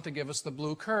would sum to give us the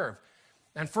blue curve.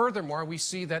 And furthermore, we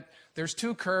see that there's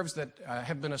two curves that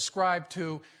have been ascribed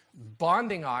to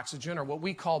bonding oxygen, or what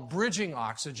we call bridging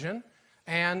oxygen,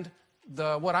 and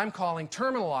what I'm calling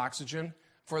terminal oxygen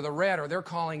for the red, or they're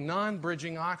calling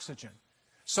non-bridging oxygen.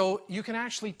 So you can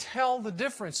actually tell the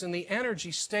difference in the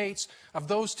energy states of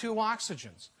those two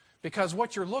oxygens, because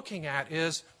what you're looking at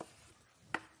is,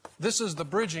 this is the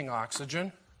bridging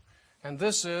oxygen, and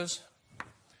this is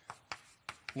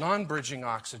non-bridging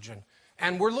oxygen.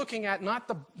 And we're looking at not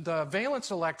the valence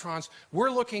electrons,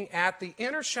 we're looking at the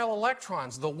inner shell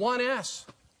electrons, the 1s.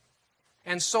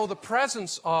 And so the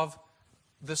presence of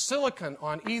the silicon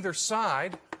on either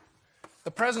side, the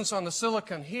presence on the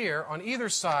silicon here on either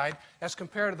side, as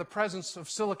compared to the presence of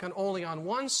silicon only on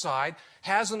one side,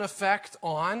 has an effect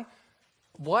on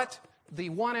what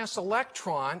the 1s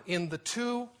electron in the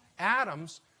two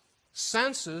atoms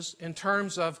senses in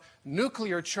terms of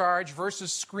nuclear charge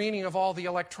versus screening of all the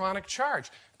electronic charge.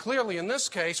 Clearly, in this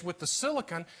case, with the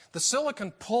silicon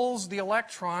pulls the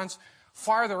electrons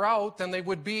farther out than they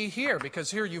would be here,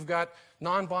 because here you've got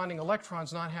non-bonding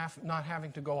electrons not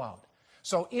having to go out.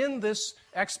 So in this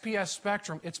XPS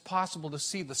spectrum, it's possible to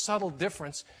see the subtle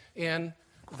difference in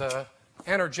the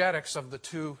energetics of the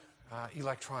two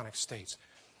electronic states,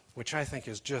 which I think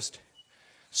is just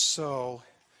so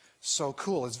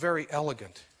cool. It's very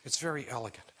elegant. It's very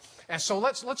elegant. And so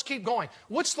let's keep going.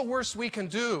 What's the worst we can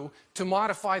do to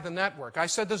modify the network? I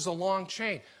said this is a long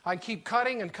chain. I keep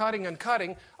cutting and cutting and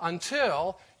cutting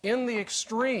until, in the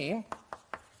extreme,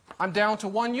 I'm down to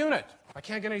 1 unit. I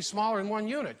can't get any smaller than 1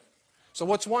 unit. So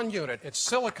what's 1 unit? It's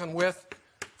silicon with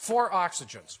 4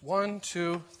 oxygens. 1,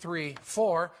 2, 3,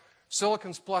 4.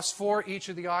 Silicons plus 4. Each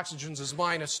of the oxygens is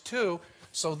minus 2.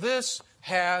 So this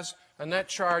has a net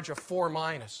charge of 4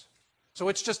 minus. So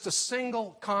it's just a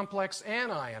single complex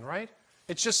anion, right?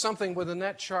 It's just something with a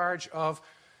net charge of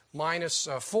minus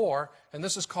 4, and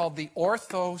this is called the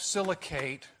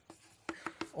orthosilicate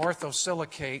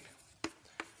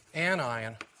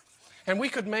anion. And we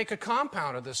could make a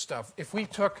compound of this stuff. If we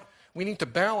need to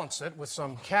balance it with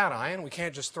some cation. We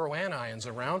can't just throw anions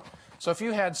around. So if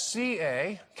you had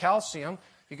Ca, calcium,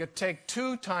 you could take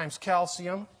 2 times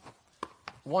calcium,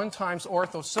 1 times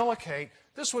orthosilicate.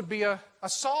 This would be a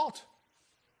salt.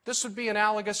 This would be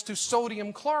analogous to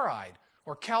sodium chloride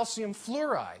or calcium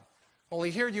fluoride.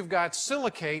 Only here you've got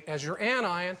silicate as your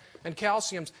anion and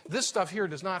calciums. This stuff here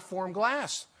does not form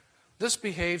glass. This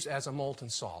behaves as a molten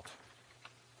salt.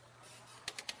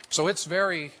 So it's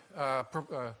very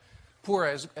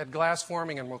poor at glass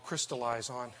forming and will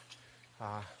crystallize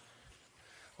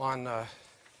on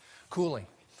cooling.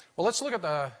 Well, let's look at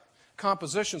the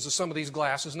compositions of some of these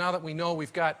glasses. Now that we know we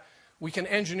can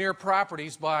engineer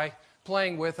properties by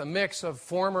playing with a mix of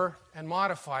former and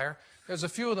modifier. There's a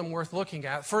few of them worth looking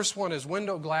at. First one is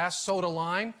window glass, soda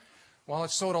lime. Well,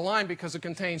 it's soda lime because it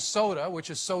contains soda, which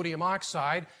is sodium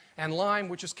oxide, and lime,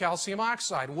 which is calcium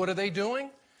oxide. What are they doing?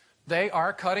 They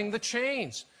are cutting the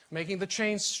chains, making the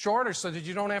chains shorter so that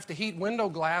you don't have to heat window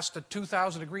glass to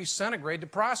 2,000 degrees centigrade to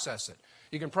process it.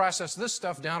 You can process this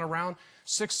stuff down around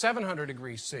 600-700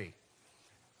 degrees C.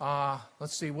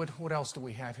 Let's see, what else do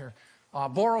we have here?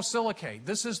 Borosilicate.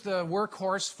 This is the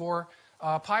workhorse for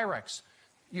Pyrex.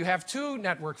 You have 2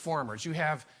 network formers. You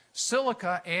have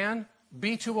silica and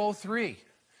B2O3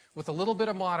 with a little bit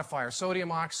of modifier,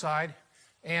 sodium oxide,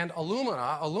 and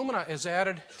alumina. Alumina is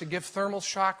added to give thermal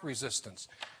shock resistance.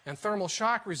 And thermal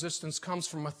shock resistance comes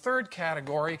from a 3rd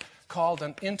category called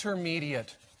an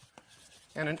intermediate.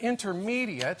 And an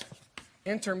intermediate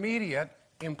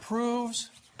improves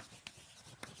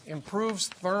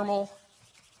thermal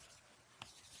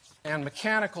and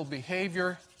mechanical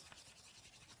behavior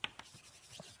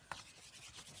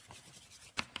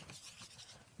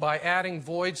by adding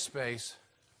void space,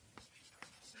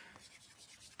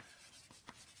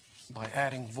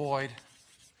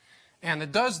 And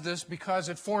it does this because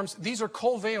it forms, these are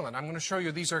covalent. I'm going to show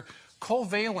you these are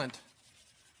covalent.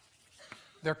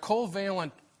 They're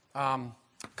covalent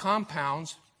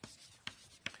compounds,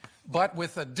 but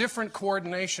with a different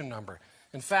coordination number.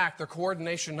 In fact, their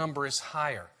coordination number is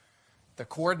higher. The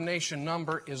coordination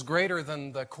number is greater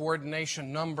than the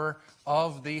coordination number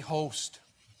of the host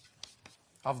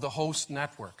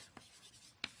network.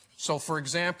 So, for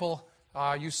example,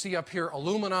 you see up here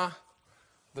alumina.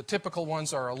 The typical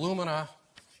ones are alumina,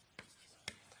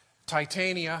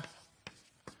 titania,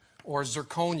 or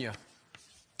zirconia.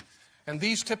 And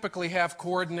these typically have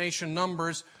coordination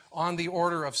numbers on the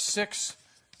order of 6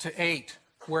 to 8,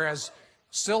 whereas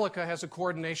silica has a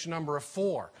coordination number of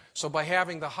 4. So by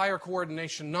having the higher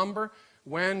coordination number,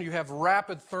 when you have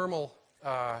rapid thermal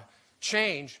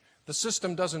change, the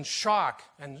system doesn't shock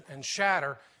and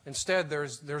shatter. Instead,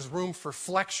 there's room for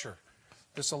flexure.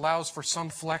 This allows for some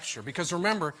flexure. Because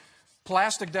remember,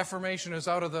 plastic deformation is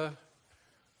out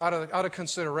of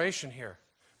consideration here.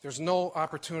 There's no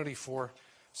opportunity for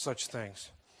such things.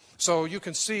 So you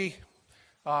can see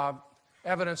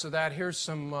evidence of that. Here's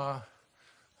some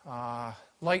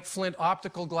light flint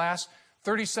optical glass,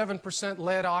 37%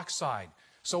 lead oxide.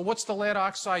 So what's the lead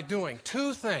oxide doing?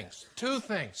 Two things.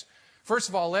 First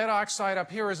of all, lead oxide up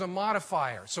here is a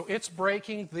modifier. So it's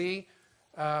breaking the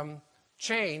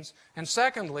chains. And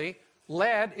secondly,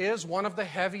 lead is one of the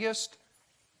heaviest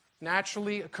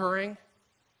naturally occurring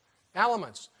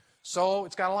elements. So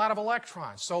it's got a lot of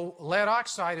electrons. So lead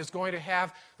oxide is going to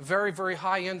have a very, very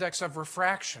high index of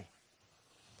refraction.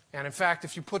 And in fact,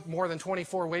 if you put more than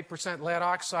 24% lead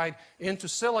oxide into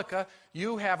silica,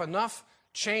 you have enough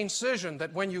chain scission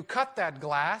that when you cut that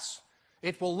glass,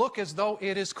 it will look as though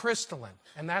it is crystalline.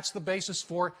 And that's the basis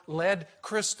for lead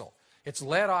crystal. It's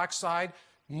lead oxide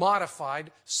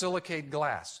modified silicate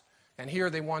glass. And here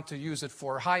they want to use it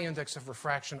for high index of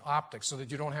refraction optics so that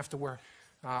you don't have to wear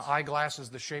eyeglasses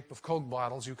the shape of Coke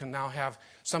bottles. You can now have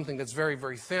something that's very,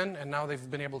 very thin, and now they've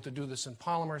been able to do this in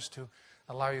polymers to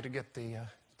allow you to get the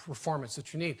performance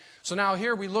that you need. So now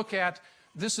here we look at,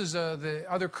 this is the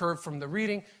other curve from the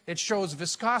reading. It shows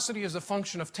viscosity as a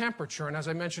function of temperature, and as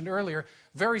I mentioned earlier,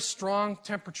 very strong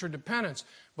temperature dependence.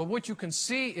 But what you can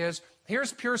see is,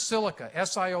 here's pure silica,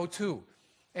 SiO2.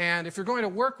 And if you're going to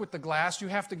work with the glass, you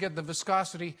have to get the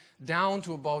viscosity down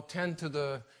to about 10 to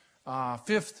the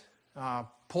 5th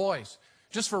poise.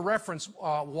 Just for reference,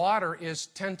 water is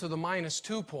 10 to the minus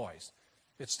 2 poise.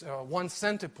 It's 1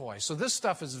 centipoise. So this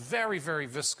stuff is very, very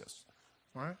viscous.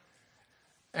 Right?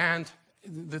 And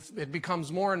it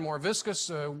becomes more and more viscous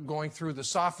going through the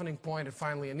softening point and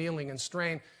finally annealing and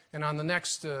strain. And on the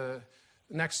next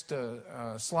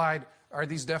slide are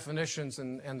these definitions,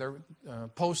 and they're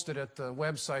posted at the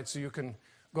website so you can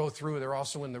go through. They're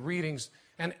also in the readings.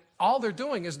 And all they're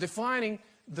doing is defining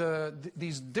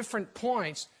these different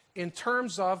points in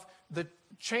terms of the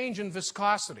change in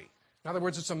viscosity. In other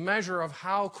words, it's a measure of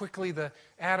how quickly the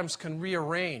atoms can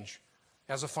rearrange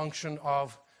as a function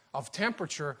of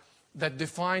temperature that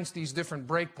defines these different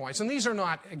breakpoints. And these are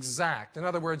not exact. In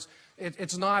other words,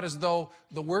 it's not as though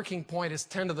the working point is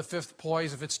 10 to the 5th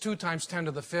poise. If it's 2 times 10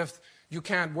 to the 5th, you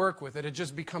can't work with it. It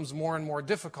just becomes more and more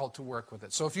difficult to work with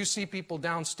it. So if you see people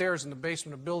downstairs in the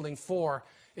basement of Building 4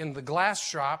 in the glass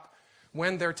shop,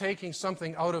 when they're taking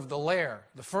something out of the lair,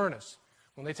 the furnace,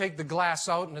 when they take the glass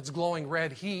out and it's glowing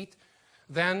red heat,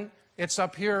 then it's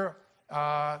up here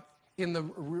in the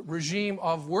regime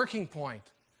of working point.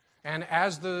 And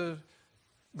as the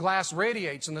glass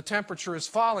radiates and the temperature is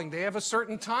falling, they have a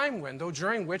certain time window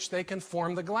during which they can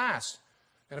form the glass.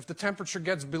 And if the temperature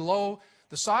gets below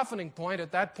the softening point,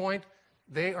 at that point,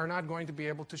 they are not going to be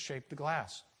able to shape the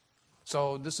glass.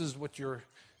 So this is what you're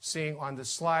seeing on this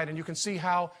slide. And you can see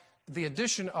how the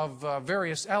addition of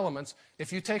various elements,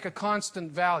 if you take a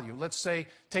constant value, let's say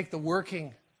take the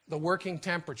working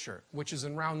temperature, which is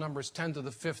in round numbers 10 to the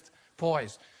 5th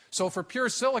poise. So for pure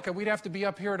silica, we'd have to be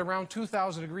up here at around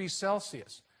 2,000 degrees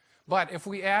Celsius. But if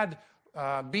we add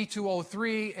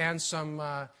B2O3 and some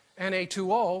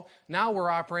Na2O, now we're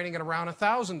operating at around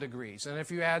 1,000 degrees. And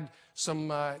if you add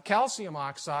some calcium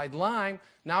oxide, lime,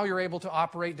 now you're able to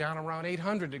operate down around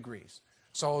 800 degrees.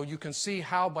 So you can see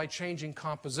how by changing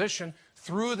composition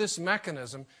through this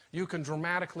mechanism, you can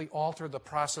dramatically alter the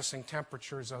processing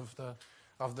temperatures of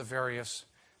the various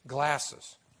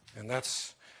glasses. And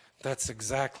that's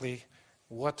exactly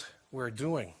what we're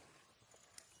doing.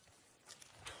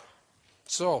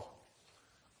 So,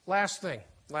 last thing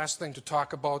to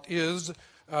talk about is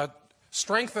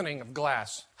strengthening of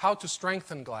glass, how to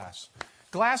strengthen glass.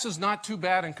 Glass is not too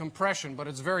bad in compression, but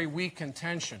it's very weak in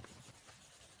tension.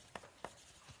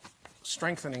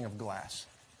 Strengthening of glass.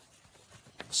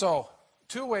 So,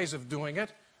 2 ways of doing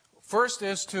it. First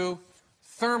is to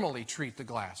thermally treat the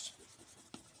glass.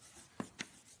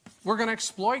 we're going to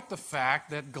exploit the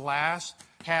fact that glass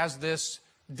has this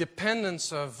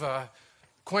dependence of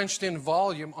quenched in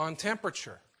volume on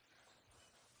temperature.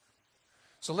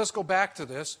 So let's go back to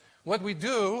this. What we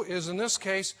do is, in this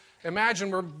case,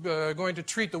 imagine we're going to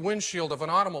treat the windshield of an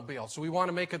automobile. So we want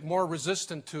to make it more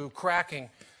resistant to cracking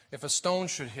if a stone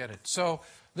should hit it. So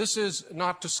this is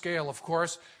not to scale, of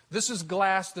course. This is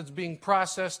glass that's being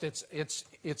processed. It's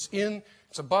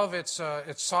above its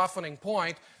softening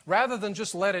point. Rather than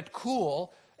just let it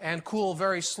cool and cool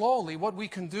very slowly, what we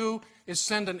can do is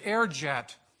send an air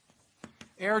jet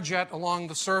along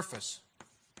the surface.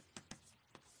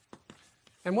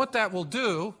 And what that will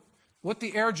do, what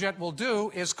the air jet will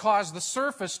do, is cause the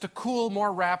surface to cool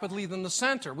more rapidly than the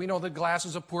center. We know that glass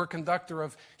is a poor conductor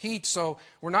of heat, so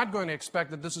we're not going to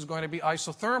expect that this is going to be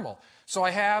isothermal. So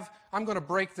I'm going to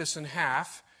break this in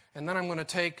half, and then I'm going to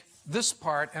take this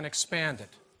part and expand it.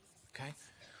 Okay?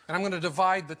 And I'm going to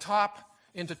divide the top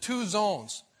into two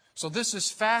zones. So this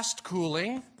is fast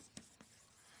cooling,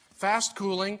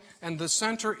 and the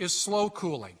center is slow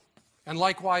cooling, and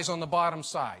likewise on the bottom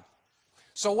side.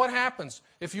 So what happens?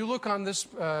 If you look on this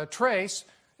trace,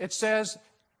 it says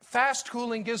fast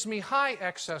cooling gives me high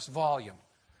excess volume.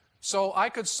 So I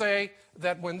could say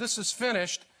that when this is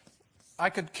finished, I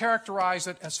could characterize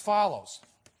it as follows.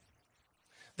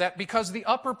 That because the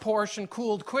upper portion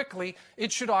cooled quickly,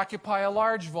 it should occupy a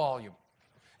large volume.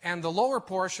 And the lower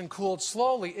portion cooled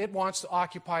slowly, it wants to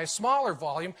occupy a smaller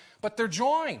volume, but they're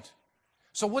joined.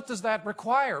 So what does that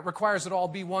require? It requires it all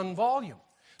be one volume.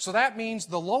 So that means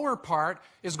the lower part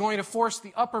is going to force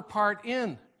the upper part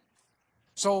in.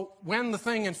 So when the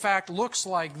thing, in fact, looks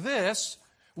like this,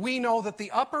 we know that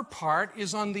the upper part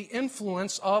is under the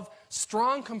influence of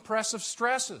strong compressive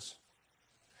stresses.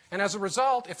 And as a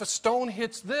result, if a stone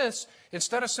hits this,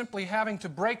 instead of simply having to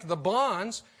break the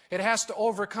bonds, it has to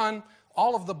overcome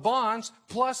all of the bonds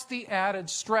plus the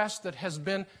added stress that has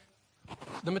been,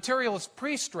 the material is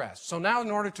pre-stressed. So now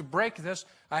in order to break this,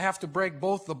 I have to break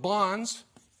both the bonds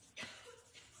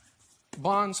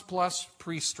plus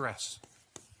pre-stress.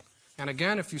 And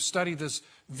again, if you study this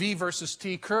V versus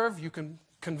T curve, you can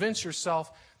convince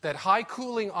yourself that high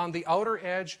cooling on the outer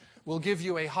edge will give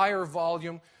you a higher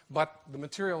volume, but the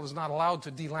material is not allowed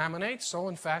to delaminate, so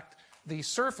in fact, the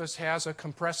surface has a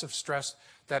compressive stress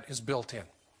that is built in.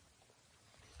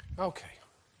 Okay.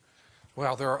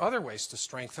 Well, there are other ways to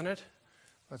strengthen it.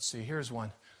 Let's see, here's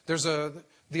one. There's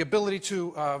the ability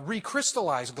to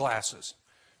recrystallize glasses.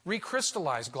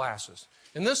 Recrystallize glasses.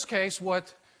 In this case,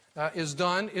 what is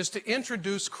done is to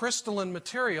introduce crystalline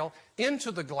material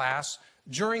into the glass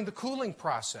during the cooling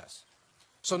process.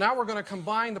 So now we're going to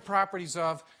combine the properties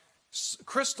of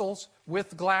crystals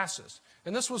with glasses.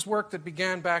 And this was work that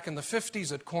began back in the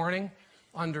 50s at Corning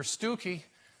under Stuckey.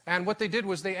 And what they did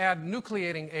was they add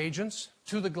nucleating agents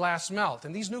to the glass melt.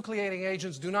 And these nucleating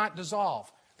agents do not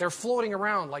dissolve. They're floating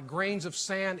around like grains of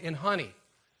sand in honey.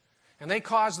 And they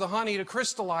cause the honey to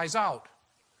crystallize out.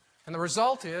 And the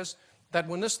result is that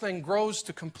when this thing grows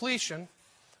to completion,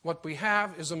 what we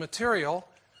have is a material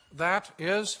that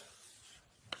is,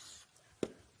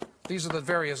 these are the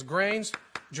various grains.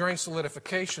 During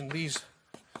solidification, these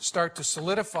start to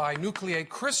solidify, nucleate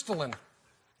crystalline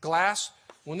glass.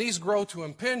 When these grow to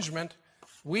impingement,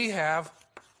 we have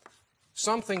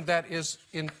something that is,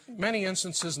 in many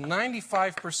instances,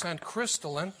 95%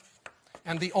 crystalline,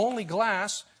 and the only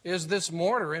glass is this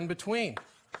mortar in between,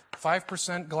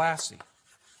 5% glassy.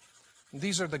 And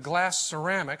these are the glass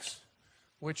ceramics,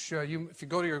 which if you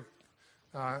go to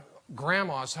your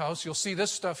grandma's house, you'll see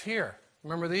this stuff here.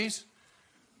 Remember these?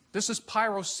 This is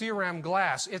pyroceram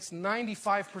glass. It's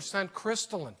 95%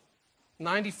 crystalline.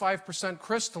 95%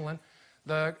 crystalline.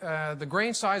 The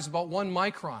grain size is about 1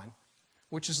 micron,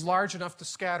 which is large enough to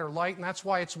scatter light, and that's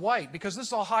why it's white, because this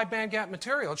is all high band gap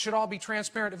material. It should all be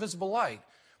transparent to visible light.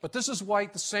 But this is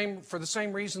white for the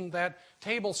same reason that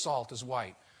table salt is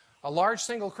white. A large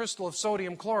single crystal of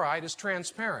sodium chloride is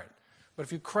transparent. But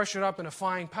if you crush it up in a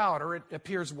fine powder, it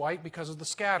appears white because of the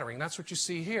scattering. That's what you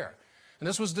see here. And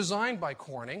this was designed by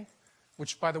Corning,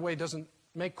 which, by the way, doesn't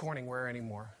make Corning ware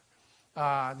anymore.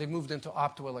 They moved into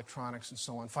optoelectronics and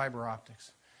so on, fiber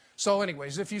optics. So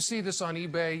anyways, if you see this on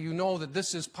eBay, you know that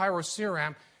this is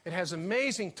pyroceram. It has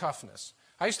amazing toughness.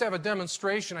 I used to have a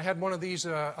demonstration. I had one of these,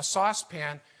 a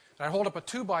saucepan, and I'd hold up a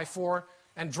 2x4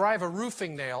 and drive a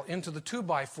roofing nail into the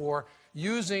 2x4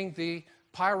 using the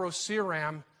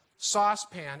pyroceram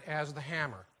saucepan as the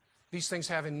hammer. These things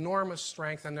have enormous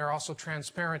strength, and they're also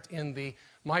transparent in the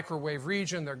microwave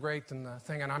region. They're great in the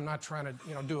thing, and I'm not trying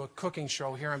to do a cooking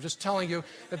show here. I'm just telling you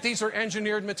that these are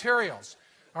engineered materials.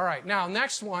 All right, now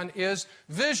next one is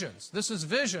visions. This is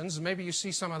visions. Maybe you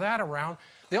see some of that around.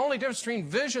 The only difference between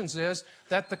visions is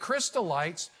that the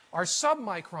crystallites are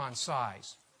submicron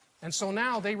size. And so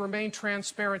now they remain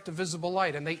transparent to visible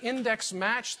light, and they index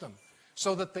match them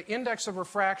so that the index of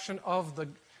refraction of the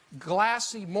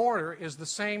glassy mortar is the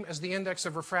same as the index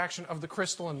of refraction of the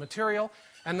crystalline material.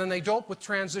 And then they dope with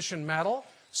transition metal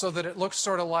so that it looks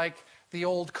sort of like the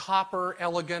old copper,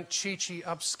 elegant, Chi-Chi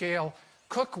upscale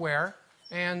cookware.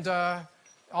 And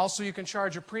also you can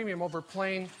charge a premium over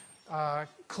plain,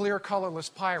 clear, colorless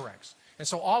Pyrex. And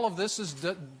so all of this is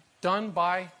done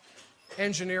by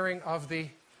engineering of the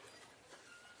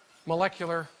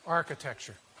molecular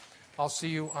architecture. I'll see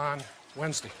you on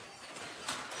Wednesday.